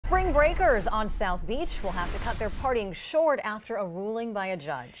Spring breakers on South Beach will have to cut their partying short after a ruling by a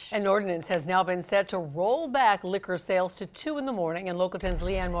judge. An ordinance has now been set to roll back liquor sales to 2 in the morning. And Local 10's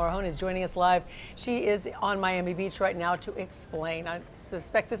Leanne Morahone is joining us live. She is on Miami Beach right now to explain. I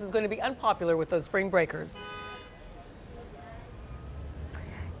suspect this is going to be unpopular with those spring breakers.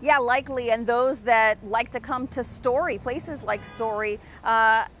 Yeah, likely. And those that like to come to Story, places like Story,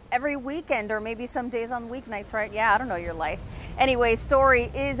 every weekend or maybe some days on weeknights, right? Yeah, I don't know your life. Anyway, Story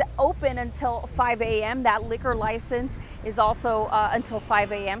is open until 5 a.m. That liquor license is also until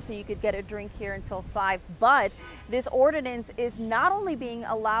 5 a.m. so you could get a drink here until 5. But this ordinance is not only being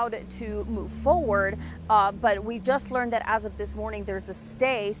allowed to move forward, but we just learned that as of this morning, there's a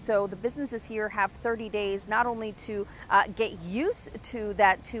stay. So the businesses here have 30 days not only to get used to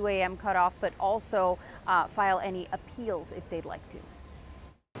that 2 a.m. cutoff, but also file any appeals if they'd like to.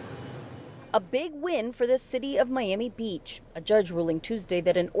 A big win for the city of Miami Beach. A judge ruling Tuesday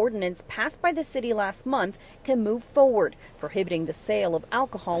that an ordinance passed by the city last month can move forward, prohibiting the sale of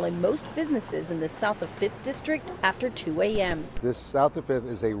alcohol in most businesses in the South of 5th District after 2 a.m. This South of 5th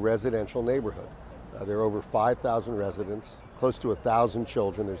is a residential neighborhood. There are over 5,000 residents, close to 1,000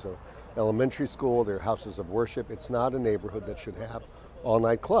 children. There's an elementary school, there are houses of worship. It's not a neighborhood that should have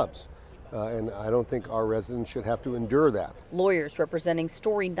all-night clubs. And I don't think our residents should have to endure that. Lawyers representing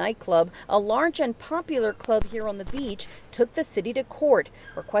Story Nightclub, a large and popular club here on the beach, took the city to court,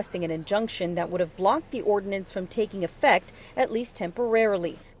 requesting an injunction that would have blocked the ordinance from taking effect, at least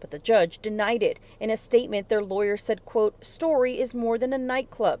temporarily. But the judge denied it. In a statement, their lawyer said, quote, "Story is more than a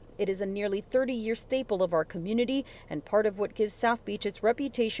nightclub. It is a nearly 30-year staple of our community and part of what gives South Beach its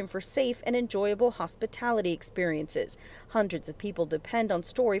reputation for safe and enjoyable hospitality experiences. Hundreds of people depend on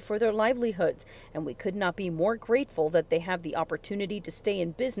Story for their livelihoods, and we could not be more grateful that they have the opportunity to stay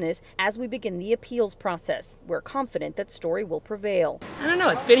in business as we begin the appeals process. We're confident that Story will prevail." I don't know.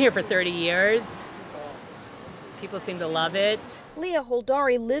 It's been here for 30 years. People seem to love it. Leah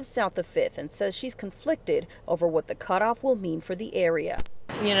Holdari lives south of 5th and says she's conflicted over what the cutoff will mean for the area.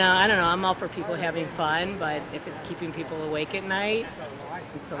 You know, I don't know. I'm all for people having fun, but if it's keeping people awake at night,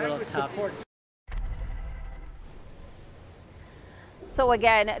 it's a little tough. So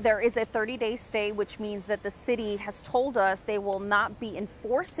again, there is a 30-day stay, which means that the city has told us they will not be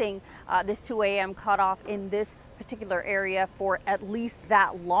enforcing this 2 a.m. cutoff in this particular area for at least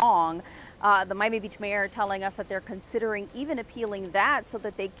that long. The Miami Beach mayor telling us that they're considering even appealing that so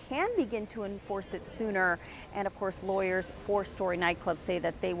that they can begin to enforce it sooner. And of course, lawyers for Story Nightclub say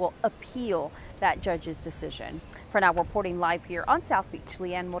that they will appeal that judge's decision. For now, reporting live here on South Beach,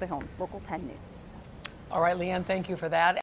 Leanne Morahone, Local 10 News. All right, Leanne, thank you for that.